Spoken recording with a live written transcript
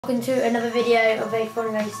Welcome to another video of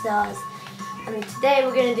A4 Race Stars, and today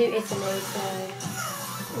we're going to do Italy. So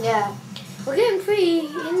yeah, we're getting pretty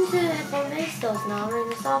into A4 Race Stars now. We're in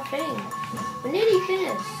this whole thing. We're nearly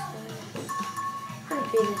finished. So I'm going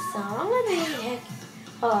to be this time. I'm going to be heck.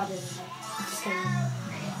 Oh, I don't know. Just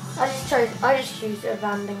kidding. I just choose a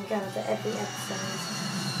random character every episode.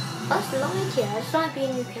 I just like it. I just like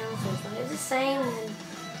being new characters. Like, it's the same and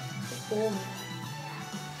it's boring.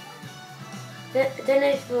 Don't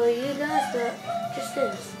know for you guys, but just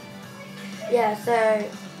this. Yeah, so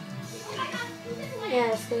yeah,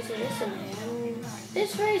 let's go to Italy.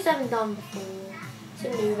 This race I haven't done before. It's a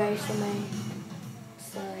new race for me,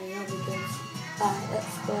 so that'll be good. Alright,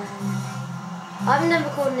 let's go. I haven't done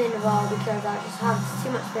recording in a while because I just have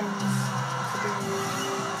too much things to do.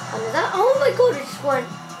 And that, oh my god, it just went.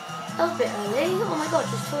 That was a bit early. Oh my god,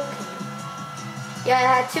 just talking. Yeah,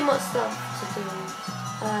 I had too much stuff to do.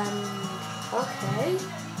 Okay.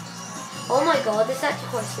 Oh my god, this is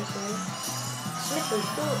actually quite slippery. Slippery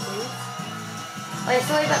floor, dude. Oh yeah,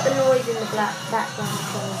 sorry about the noise in the black background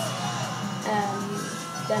because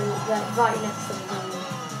they're right next to the window.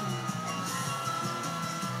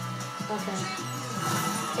 Okay.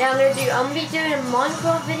 Yeah, I'm gonna be doing a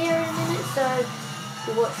Minecraft video in a minute, so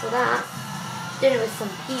you watch for that. Doing it with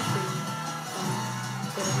some people.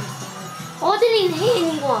 Oh, I didn't even hit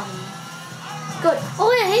anyone. Good.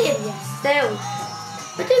 Oh, I hit him, yes. Still.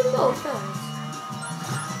 But do more first.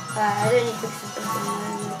 I don't need to fix it at the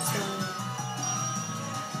moment, so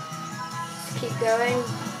just keep going.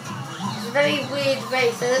 It's a very weird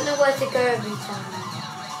race. I don't know where to go every time.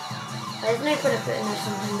 There's no point of putting this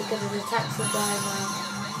on him because of the taxi driver.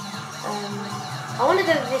 I want to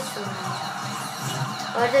go this way.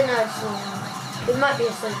 I don't know. It might be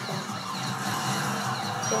a sofa.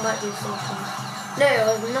 It might be a sofa. No,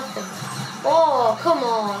 it was nothing. Oh, come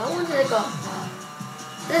on. I wanted to go up there.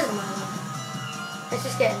 It doesn't matter. Let's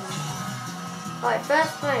just get in there. Alright,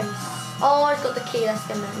 first place. Oh, I've got the key. That's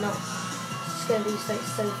going to not. It's going to be so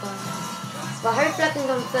far. But hopefully I can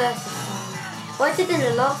come first this time. Well, I did in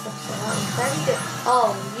the last episode. That was very good.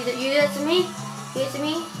 Oh, you do it to me? You do it to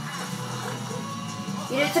me?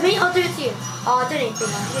 You do it to me? I'll do it to you. Oh, I don't even think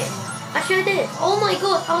I hit him. Actually, I did. Oh my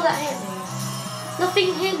god, how that hit me? Nothing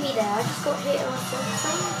hit me there. I just got hit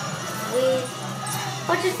myself. Weird.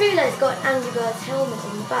 I just realised got an Angry Birds helmet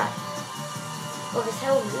on the back of his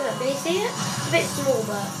helmet. Look, can you see it? It's a bit small,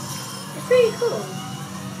 but it's pretty cool.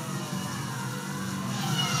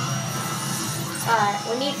 Alright,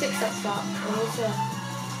 we need to fix that truck. We need to.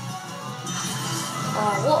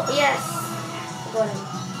 Oh, what? Yes! I got him.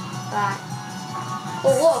 Alright.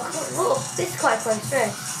 Oh, what? Whoa, this is quite close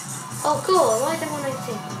race. Oh, cool. Why is everyone 18?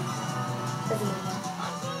 Doesn't matter.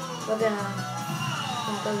 We're gonna.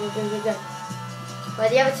 Go. But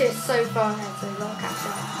the other two are so far ahead, so we've got to catch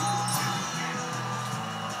up.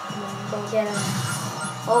 Come on, we've got to get him.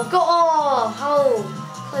 Oh, God! Oh, how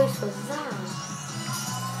close was that?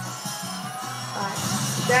 Alright,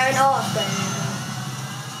 going off then.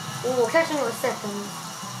 Oh, catching him with seconds.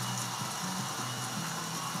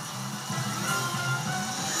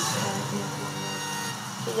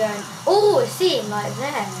 Keep going. Oh, I see him like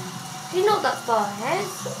there. He's not that far ahead.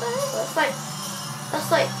 That's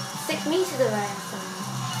like 6 meters away or something.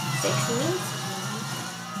 6 meters?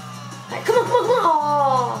 Right, come on.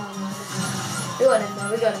 Oh! We got him.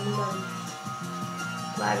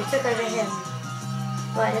 Right, we took over him.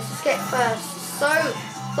 Right, let's just get first. So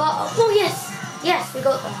far. Oh, yes! Yes, we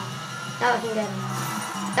got that. Now we can get him.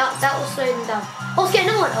 That will slow them down. Oh, let's get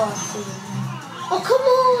another one. Oh, I see him. Oh, come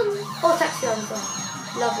on! Oh, taxi on as well.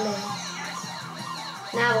 Lovely.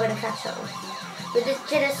 Now we're going to catch up with him. But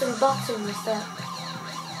there's some buttons that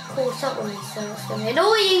caught up with me, so it's going to be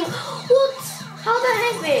annoying. What? How the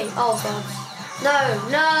heck me? Oh god. No.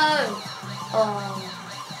 Oh.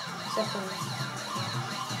 So close.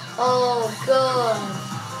 Oh god.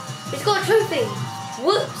 He's got a trophy.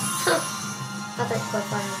 Whoops. That's actually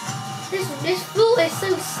quite funny. This floor is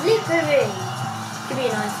so slippery. Give me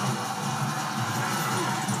a nice one.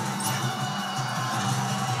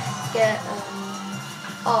 Get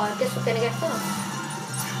oh, I guess we're gonna get first.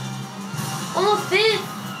 Oh, 5th.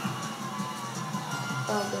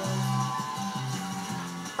 Oh god.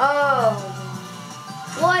 Oh.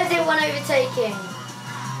 Why is everyone overtaking?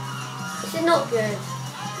 This is not good.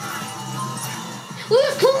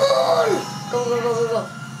 Come on! Go.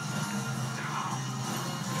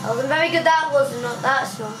 That wasn't very good.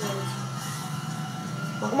 That's not good.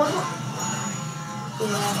 Come on.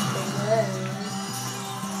 Yeah,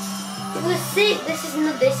 it was sick. This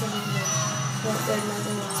isn't good. Not good,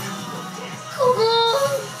 Come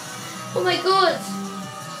on! Oh my god!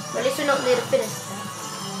 But at least we're not near the finish.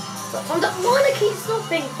 stop. Why do I keep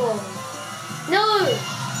stopping for? No!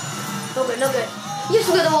 Not good, not good. You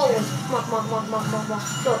still got the walls. Mark.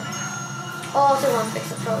 Go. Oh, someone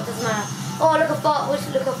fix up trouble, it doesn't matter. Oh, look how fast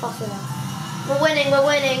we are. We're winning.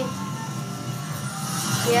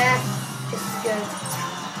 Yeah, this is good.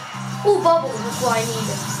 Oh, bubbles, that's what I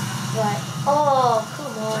needed. Right. Oh,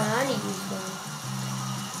 come on, I need these ones.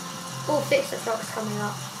 Oh, fix up truck's coming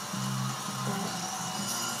up. Right.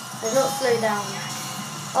 Let's not slow down.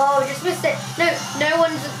 Oh, we just missed it.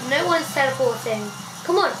 No one's teleporting.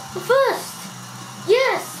 Come on, we're first.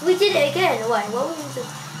 Yes, we did it again. Wait, what were we going to do?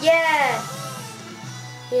 Yes.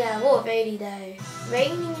 Yeah, what a rainy day.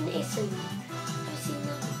 Raining in Italy. I've seen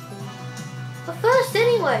that before. But first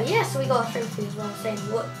anyway, yes, we got a trophy as well, saying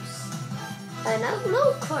whoops. And that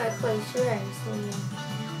was quite a close race.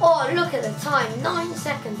 Oh, look at the time, 9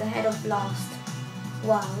 seconds ahead of last.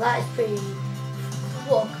 Wow, that is pretty,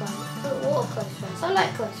 what a close race. I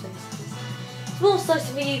like close races. It's more nice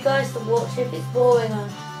for you guys to watch. If it's boring, I'm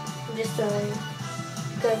just doing,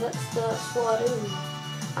 because that's what I do.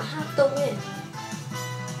 I have to win.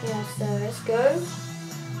 Yeah, so let's go.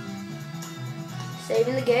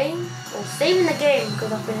 Saving the game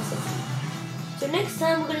because I've finished it. So next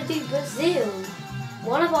time we're going to do Brazil.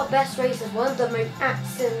 One of our best races, one of the most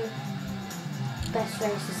action best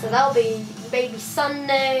races. So that'll be maybe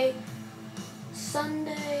Sunday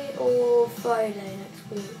or Friday next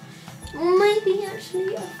week. Or maybe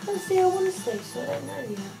actually Thursday or Wednesday, so I don't know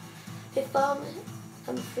yet. If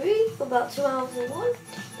I'm free for about 2 hours or one,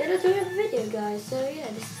 then I'll do a video, guys. So yeah,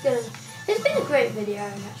 it's been a great video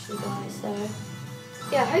actually, guys. So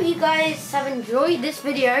yeah, I hope you guys have enjoyed this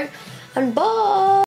video, and bye.